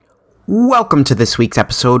Welcome to this week's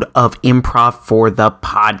episode of Improv for the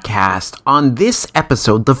Podcast. On this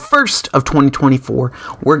episode, the first of 2024,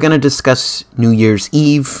 we're going to discuss New Year's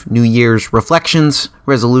Eve, New Year's reflections,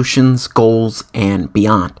 resolutions, goals, and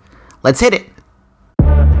beyond. Let's hit it.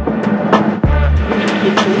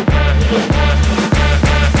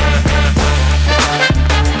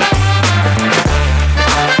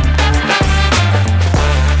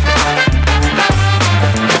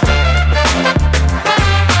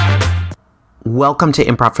 Welcome to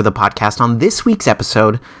Improv for the Podcast. On this week's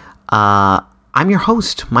episode, I'm your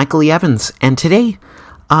host, Michael E. Evans, and today,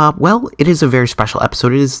 it is a very special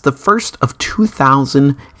episode. It is the first of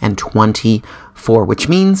 2024, which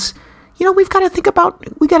means, we got to think about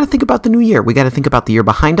the new year. We got to think about the year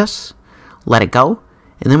behind us, let it go,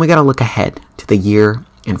 and then we got to look ahead to the year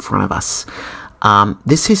in front of us.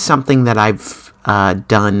 This is something that I've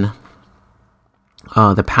done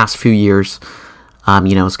the past few years.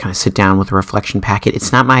 Is kind of sit down with a reflection packet.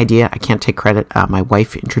 It's not my idea. I can't take credit. My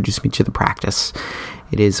wife introduced me to the practice.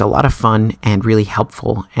 It is a lot of fun and really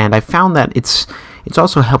helpful. And I found that it's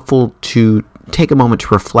also helpful to take a moment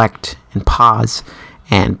to reflect and pause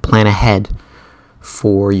and plan ahead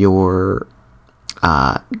for your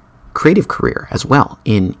creative career as well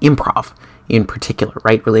in improv in particular,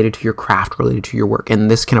 right? Related to your craft, related to your work.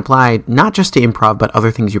 And this can apply not just to improv, but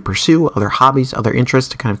other things you pursue, other hobbies, other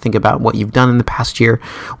interests, to kind of think about what you've done in the past year,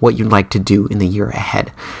 what you'd like to do in the year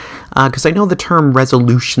ahead. Because I know the term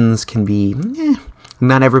resolutions can be,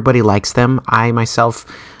 not everybody likes them. I myself,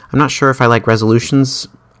 I'm not sure if I like resolutions.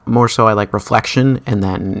 More so I like reflection and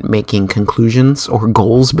then making conclusions or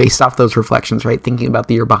goals based off those reflections, right? Thinking about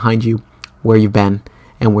the year behind you, where you've been,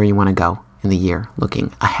 and where you want to go in the year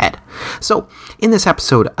looking ahead. So in this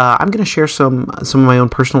episode, I'm going to share some of my own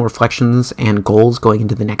personal reflections and goals going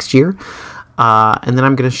into the next year. And then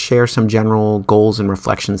I'm going to share some general goals and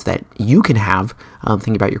reflections that you can have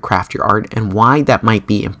thinking about your craft, your art, and why that might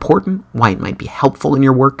be important, why it might be helpful in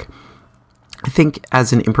your work. I think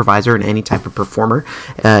as an improviser and any type of performer,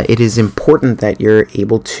 it is important that you're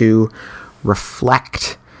able to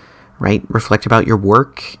reflect, right? Reflect about your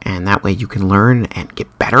work, and that way you can learn and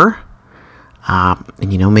get better.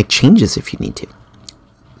 And make changes if you need to.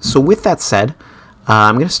 So with that said,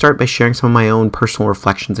 I'm going to start by sharing some of my own personal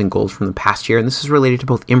reflections and goals from the past year. And this is related to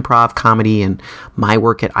both improv, comedy, and my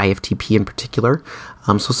work at IFTP in particular.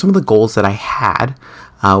 So some of the goals that I had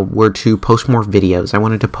were to post more videos. I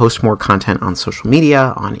wanted to post more content on social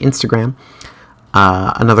media, on Instagram.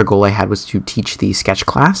 Another goal I had was to teach the sketch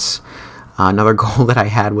class. Another goal that I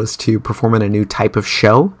had was to perform in a new type of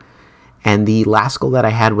show. And the last goal that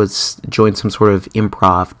I had was join some sort of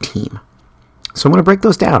improv team. So I'm going to break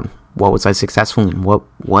those down. What was I successful in? What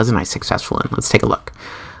wasn't I successful in? Let's take a look.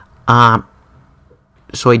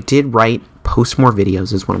 So I did post more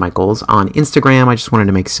videos as one of my goals. On Instagram, I just wanted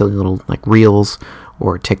to make silly little reels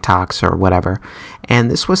or TikToks or whatever.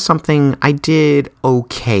 And this was something I did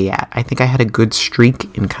okay at. I think I had a good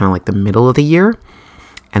streak in kind of the middle of the year.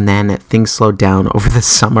 And then things slowed down over the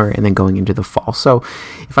summer and then going into the fall. So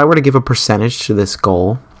if I were to give a percentage to this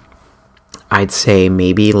goal, I'd say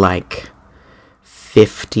maybe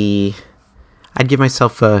 50. I'd give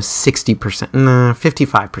myself a 60%,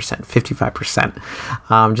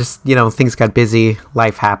 55%. Things got busy,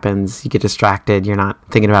 life happens, you get distracted, you're not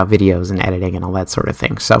thinking about videos and editing and all that sort of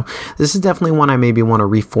thing. So this is definitely one I maybe want to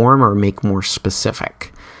reform or make more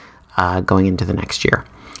specific going into the next year.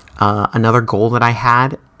 Another goal that I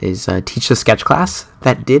had is teach the sketch class.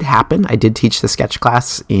 That did happen. I did teach the sketch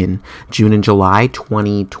class in June and July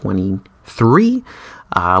 2023.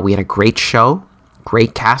 We had a great show,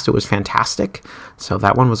 great cast. It was fantastic. So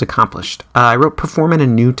that one was accomplished. I wrote perform in a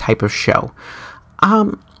new type of show.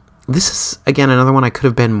 This is, again, another one I could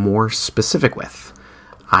have been more specific with.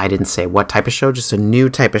 I didn't say what type of show, just a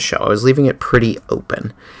new type of show. I was leaving it pretty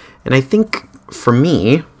open. And I think for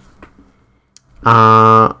me,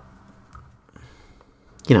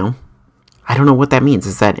 I don't know what that means.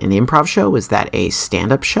 Is that an improv show? Is that a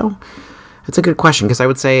stand-up show? That's a good question, because I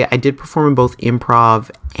would say I did perform in both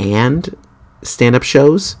improv and stand-up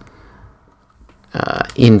shows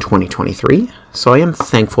in 2023. So I am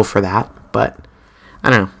thankful for that, but I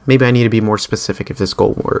don't know. Maybe I need to be more specific if this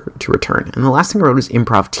goal were to return. And the last thing I wrote was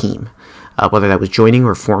improv team, whether that was joining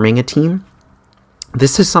or forming a team.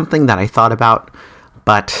 This is something that I thought about,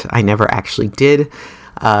 but I never actually did.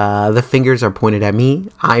 The fingers are pointed at me.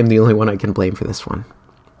 I'm the only one I can blame for this one.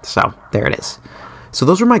 So there it is. So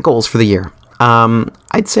those were my goals for the year.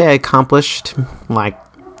 I'd say I accomplished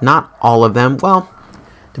not all of them. Well,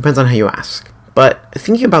 depends on how you ask. But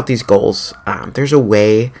thinking about these goals, there's a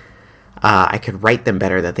way I could write them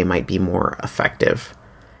better that they might be more effective.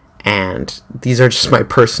 And these are just my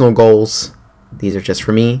personal goals. These are just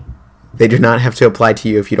for me. They do not have to apply to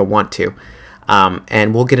you if you don't want to.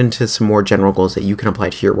 And we'll get into some more general goals that you can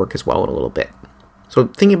apply to your work as well in a little bit. So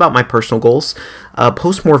thinking about my personal goals,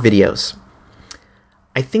 post more videos.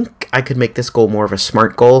 I think I could make this goal more of a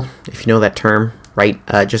SMART goal, if you know that term, right?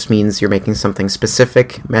 It just means you're making something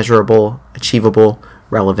specific, measurable, achievable,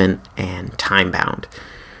 relevant, and time-bound,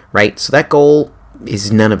 right? So that goal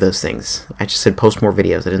is none of those things. I just said post more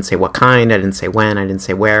videos. I didn't say what kind, I didn't say when, I didn't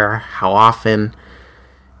say where, how often,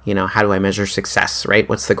 how do I measure success, right?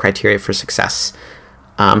 What's the criteria for success?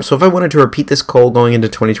 So if I wanted to repeat this goal going into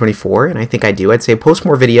 2024, and I think I do, I'd say post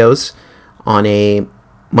more videos on a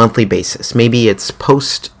monthly basis. Maybe it's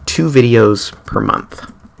post 2 videos per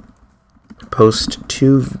month. Post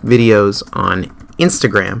 2 videos on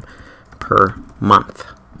Instagram per month.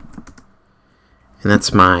 And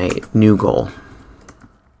that's my new goal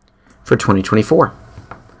for 2024.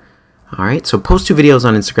 All right, so post 2 videos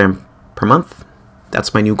on Instagram per month.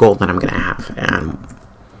 That's my new goal that I'm going to have. And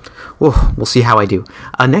we'll see how I do.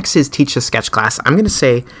 Next is teach the sketch class. I'm going to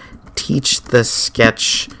say teach the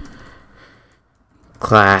sketch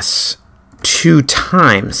class 2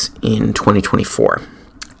 times in 2024.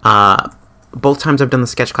 Both times I've done the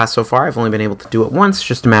sketch class so far, I've only been able to do it once. It's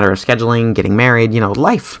just a matter of scheduling, getting married,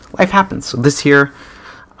 life happens. So this year,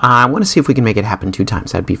 I want to see if we can make it happen 2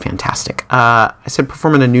 times. That'd be fantastic. I said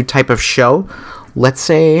perform in a new type of show. Let's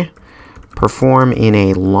say perform in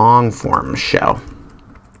a long form show.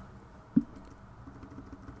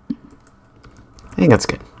 I think that's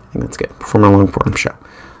good. Perform in a long form show.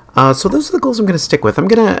 So those are the goals I'm going to stick with. I'm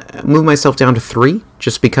going to move myself down to 3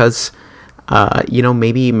 just because,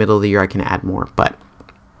 maybe middle of the year I can add more. But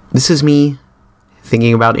this is me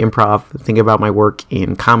thinking about improv, thinking about my work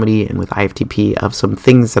in comedy and with IFTP of some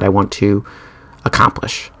things that I want to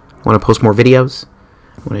accomplish. I want to post more videos.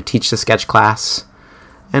 I want to teach the sketch class.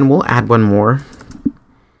 And we'll add one more.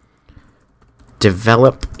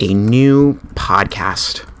 Develop a new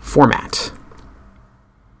podcast format.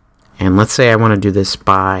 And let's say I want to do this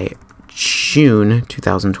by June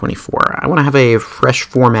 2024. I want to have a fresh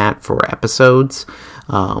format for episodes,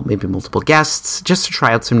 maybe multiple guests, just to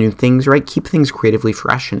try out some new things, right? Keep things creatively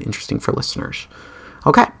fresh and interesting for listeners.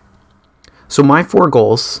 Okay. So my 4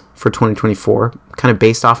 goals for 2024, kind of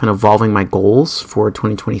based off and evolving my goals for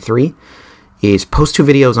 2023, is post 2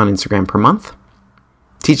 videos on Instagram per month,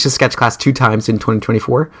 teach the sketch class 2 times in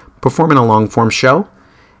 2024, perform in a long form show,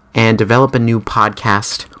 and develop a new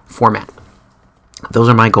podcast format. Those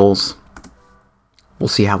are my goals. We'll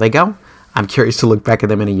see how they go. I'm curious to look back at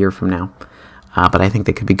them in a year from now. But I think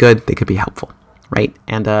they could be good. They could be helpful, right?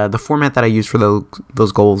 And the format that I use for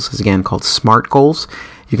those goals is, again, called SMART goals.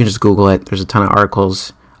 You can just Google it. There's a ton of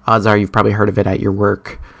articles. Odds are you've probably heard of it at your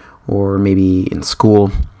work or maybe in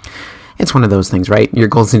school. It's one of those things, right? Your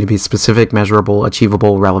goals need to be specific, measurable,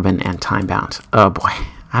 achievable, relevant, and time-bound. Oh, boy.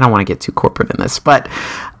 I don't want to get too corporate in this, but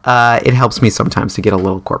it helps me sometimes to get a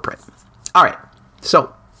little corporate. All right,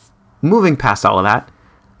 so moving past all of that,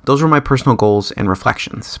 those were my personal goals and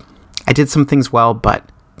reflections. I did some things well, but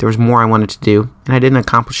there was more I wanted to do, and I didn't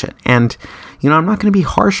accomplish it. And, I'm not going to be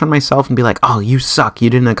harsh on myself and be like, oh, you suck, you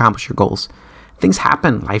didn't accomplish your goals. Things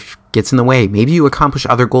happen, life gets in the way. Maybe you accomplish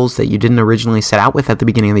other goals that you didn't originally set out with at the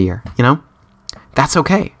beginning of the year, That's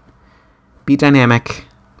okay. Be dynamic,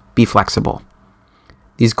 be flexible.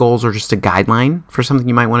 These goals are just a guideline for something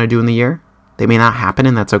you might want to do in the year. They may not happen,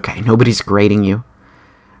 and that's okay. Nobody's grading you,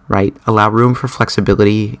 right? Allow room for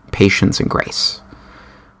flexibility, patience, and grace.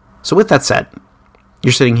 So with that said,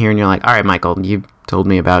 you're sitting here and you're like, all right, Michael, you told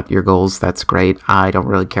me about your goals. That's great. I don't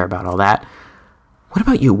really care about all that. What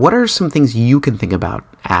about you? What are some things you can think about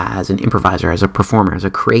as an improviser, as a performer, as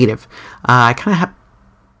a creative? I kind of have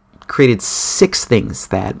created 6 things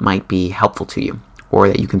that might be helpful to you or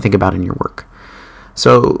that you can think about in your work.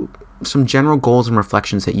 So some general goals and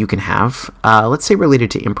reflections that you can have, let's say related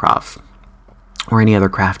to improv or any other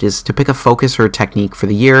craft, is to pick a focus or a technique for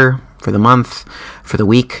the year, for the month, for the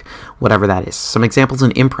week, whatever that is. Some examples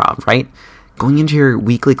in improv, right? Going into your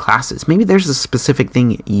weekly classes, maybe there's a specific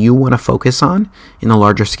thing you want to focus on in the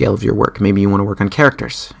larger scale of your work. Maybe you want to work on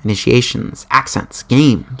characters, initiations, accents,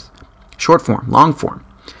 games, short form, long form,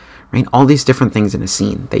 right? All these different things in a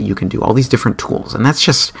scene that you can do, all these different tools. And that's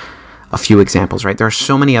just a few examples, right? There are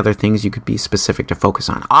so many other things you could be specific to focus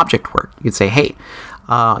on. Object work. You could say, hey,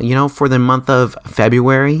 for the month of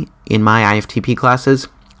February in my IFTP classes,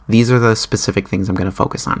 these are the specific things I'm going to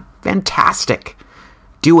focus on. Fantastic.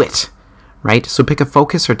 Do it, right? So pick a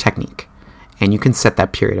focus or technique, and you can set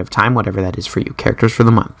that period of time, whatever that is for you. Characters for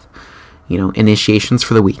the month, initiations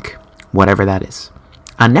for the week, whatever that is.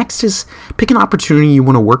 Next is pick an opportunity you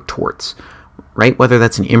want to work towards, right? Whether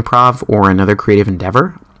that's an improv or another creative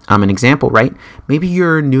endeavor. An example, right? Maybe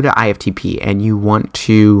you're new to IFTP and you want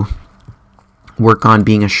to work on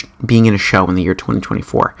being in a show in the year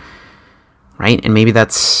 2024, right? And maybe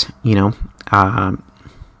that's,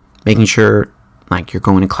 making sure like you're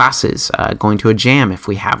going to classes, going to a jam if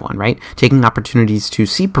we have one, right? Taking opportunities to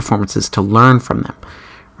see performances, to learn from them,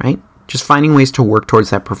 right? Just finding ways to work towards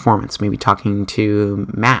that performance. Maybe talking to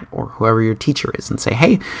Matt or whoever your teacher is and say,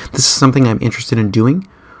 hey, this is something I'm interested in doing.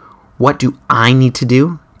 What do I need to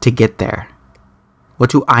do to get there? What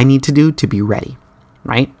do I need to do to be ready,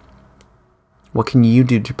 right? What can you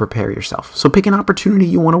do to prepare yourself? So pick an opportunity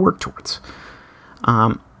you want to work towards.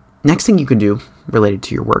 Next thing you can do related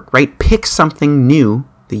to your work, right? Pick something new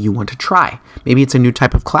that you want to try. Maybe it's a new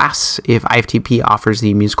type of class. If IFTP offers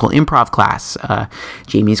the musical improv class,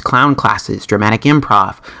 Jamie's clown classes, dramatic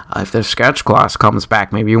improv, if the sketch class comes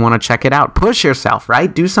back, maybe you want to check it out. Push yourself,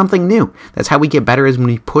 right? Do something new. That's how we get better, is when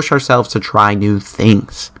we push ourselves to try new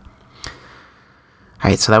things. All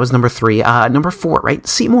right, so that was number 3. Number 4, right?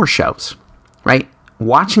 See more shows, right?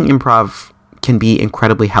 Watching improv can be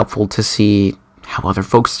incredibly helpful to see how other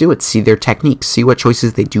folks do it, see their techniques, see what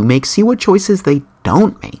choices they do make, see what choices they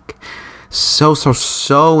don't make. So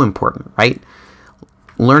important, right?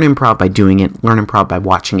 Learn improv by doing it, learn improv by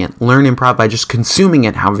watching it, learn improv by just consuming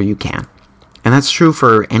it however you can. And that's true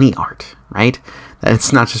for any art, right?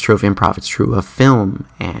 It's not just true of improv, it's true of film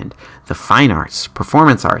and the fine arts,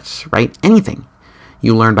 performance arts, right? Anything.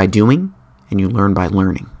 You learn by doing, and you learn by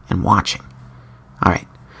learning and watching. All right.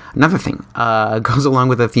 Another thing goes along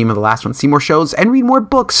with the theme of the last one. See more shows and read more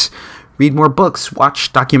books. Read more books.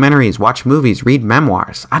 Watch documentaries. Watch movies. Read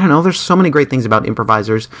memoirs. I don't know. There's so many great things about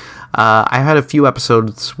improvisers. I've had a few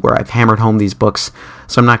episodes where I've hammered home these books,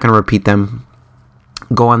 so I'm not going to repeat them.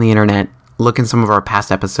 Go on the internet. Look in some of our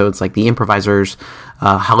past episodes, like the Improvisers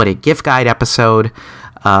Holiday Gift Guide episode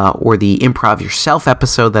or the Improv Yourself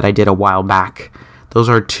episode that I did a while back. Those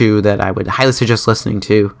are 2 that I would highly suggest listening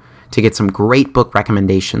to get some great book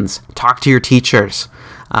recommendations. Talk to your teachers.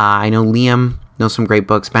 I know Liam knows some great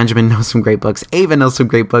books. Benjamin knows some great books. Ava knows some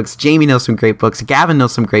great books. Jamie knows some great books. Gavin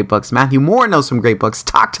knows some great books. Matthew Moore knows some great books.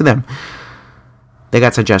 Talk to them. They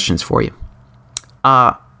got suggestions for you.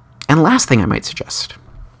 And last thing I might suggest,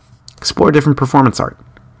 explore different performance art.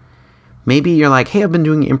 Maybe you're like, hey, I've been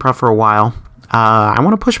doing improv for a while. I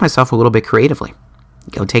want to push myself a little bit creatively.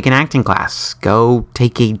 Go take an acting class. Go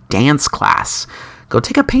take a dance class. Go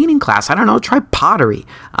take a painting class. I don't know. Try pottery.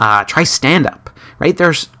 Try stand-up. Right?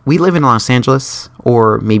 We live in Los Angeles,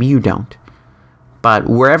 or maybe you don't. But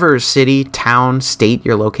wherever city, town, state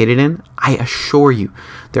you're located in, I assure you,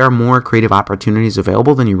 there are more creative opportunities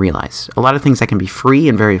available than you realize. A lot of things that can be free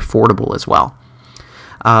and very affordable as well.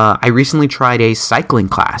 I recently tried a cycling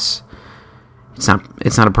class. It's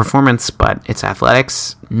not a performance, but it's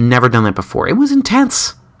athletics. Never done that before. It was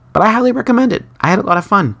intense, but I highly recommend it. I had a lot of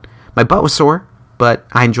fun. My butt was sore, but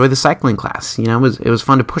I enjoyed the cycling class. It was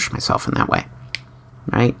fun to push myself in that way,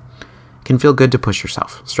 right? It can feel good to push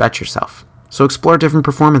yourself, stretch yourself. So explore different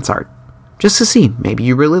performance art, just to see. Maybe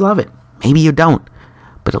you really love it. Maybe you don't.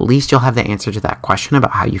 But at least you'll have the answer to that question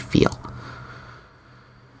about how you feel.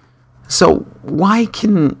 So why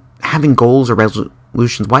can having goals or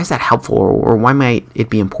resolutions, why is that helpful, or why might it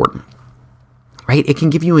be important? Right? It can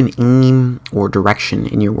give you an aim or direction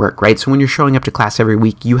in your work, right? So when you're showing up to class every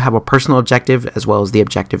week, you have a personal objective as well as the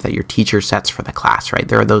objective that your teacher sets for the class, right?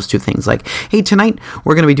 There are those 2 things, like, hey, tonight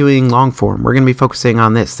we're going to be doing long form. We're going to be focusing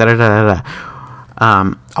on this,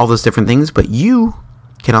 all those different things. But you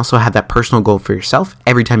can also have that personal goal for yourself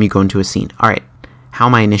every time you go into a scene. All right, how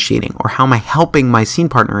am I initiating, or how am I helping my scene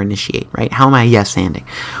partner initiate, right? How am I yes-anding?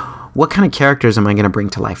 What kind of characters am I going to bring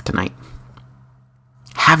to life tonight?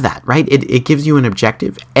 Have that, right? It gives you an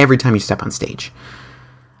objective every time you step on stage.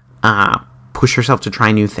 Push yourself to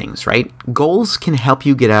try new things, right? Goals can help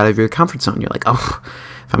you get out of your comfort zone. You're like, oh,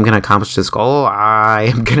 if I'm going to accomplish this goal, I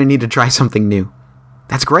am going to need to try something new.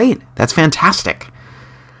 That's great. That's fantastic.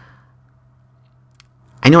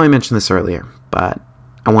 I know I mentioned this earlier, but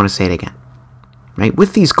I want to say it again, right?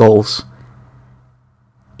 With these goals,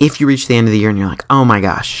 if you reach the end of the year and you're like, oh my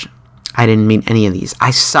gosh, I didn't meet any of these,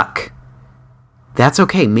 I suck. That's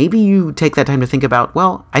okay. Maybe you take that time to think about,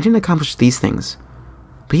 well, I didn't accomplish these things,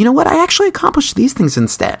 but you know what? I actually accomplished these things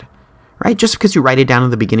instead, right? Just because you write it down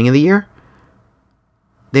at the beginning of the year,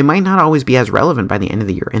 they might not always be as relevant by the end of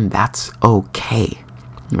the year, and that's okay,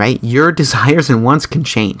 right? Your desires and wants can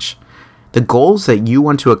change. The goals that you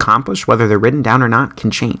want to accomplish, whether they're written down or not,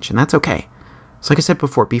 can change, and that's okay. So like I said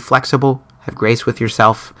before, be flexible, have grace with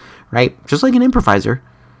yourself, right? Just like an improviser,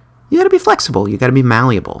 You got to be flexible. You got to be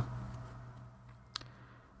malleable.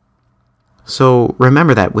 So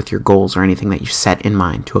remember that with your goals or anything that you set in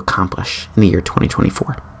mind to accomplish in the year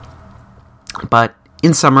 2024. But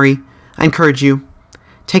in summary, I encourage you,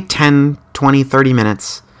 take 10, 20, 30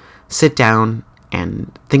 minutes, sit down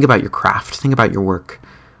and think about your craft, think about your work.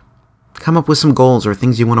 Come up with some goals or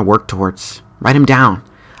things you want to work towards. Write them down.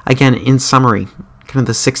 Again, in summary, kind of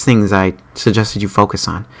the 6 things I suggested you focus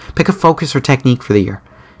on. Pick a focus or technique for the year.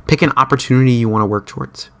 Pick an opportunity you want to work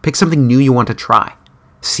towards. Pick something new you want to try.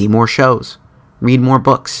 See more shows. Read more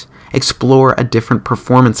books. Explore a different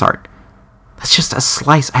performance art. That's just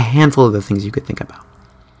a handful of the things you could think about.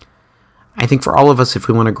 I think for all of us, if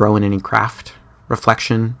we want to grow in any craft,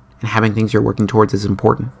 reflection and having things you're working towards is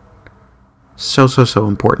important. So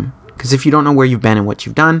important. Because if you don't know where you've been and what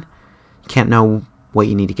you've done, you can't know what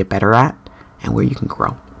you need to get better at and where you can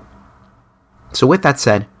grow. So with that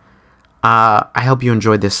said, I hope you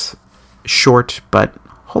enjoyed this short, but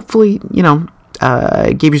hopefully,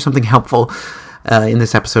 gave you something helpful in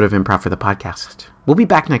this episode of Improv for the Podcast. We'll be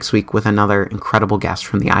back next week with another incredible guest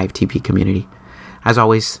from the IFTP community. As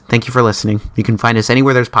always, thank you for listening. You can find us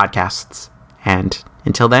anywhere there's podcasts. And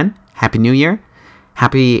until then, Happy New Year.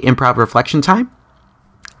 Happy improv reflection time.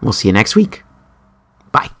 We'll see you next week.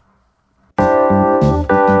 Bye.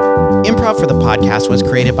 Improv for the Podcast was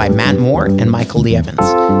created by Matt Moore and Michael Lee Evans.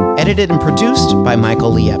 Edited and produced by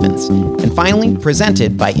Michael Lee Evans. And finally,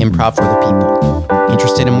 presented by Improv for the People.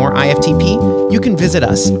 Interested in more IFTP? You can visit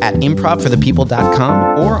us at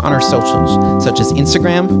improvforthepeople.com or on our socials, such as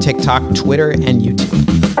Instagram, TikTok, Twitter, and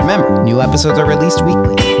YouTube. Remember, new episodes are released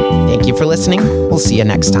weekly. Thank you for listening. We'll see you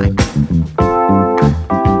next time.